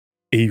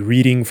A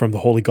reading from the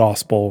Holy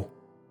Gospel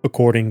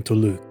according to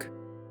Luke.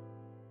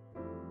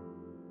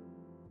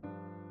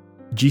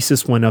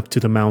 Jesus went up to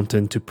the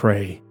mountain to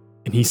pray,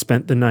 and he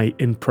spent the night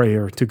in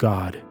prayer to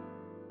God.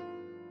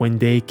 When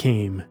day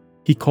came,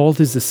 he called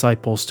his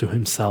disciples to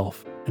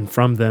himself, and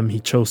from them he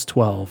chose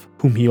 12,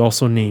 whom he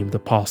also named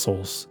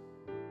apostles: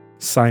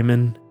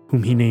 Simon,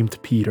 whom he named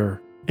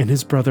Peter, and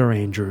his brother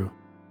Andrew,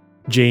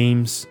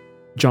 James,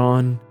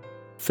 John,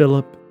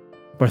 Philip,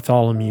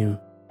 Bartholomew,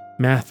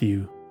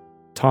 Matthew,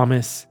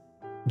 Thomas,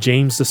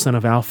 James the son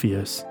of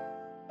Alphaeus,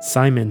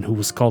 Simon who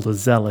was called a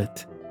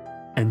Zealot,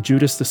 and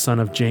Judas the son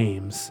of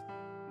James,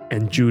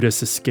 and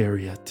Judas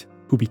Iscariot,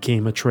 who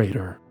became a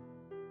traitor.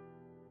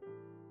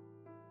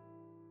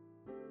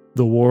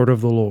 The word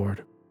of the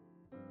Lord.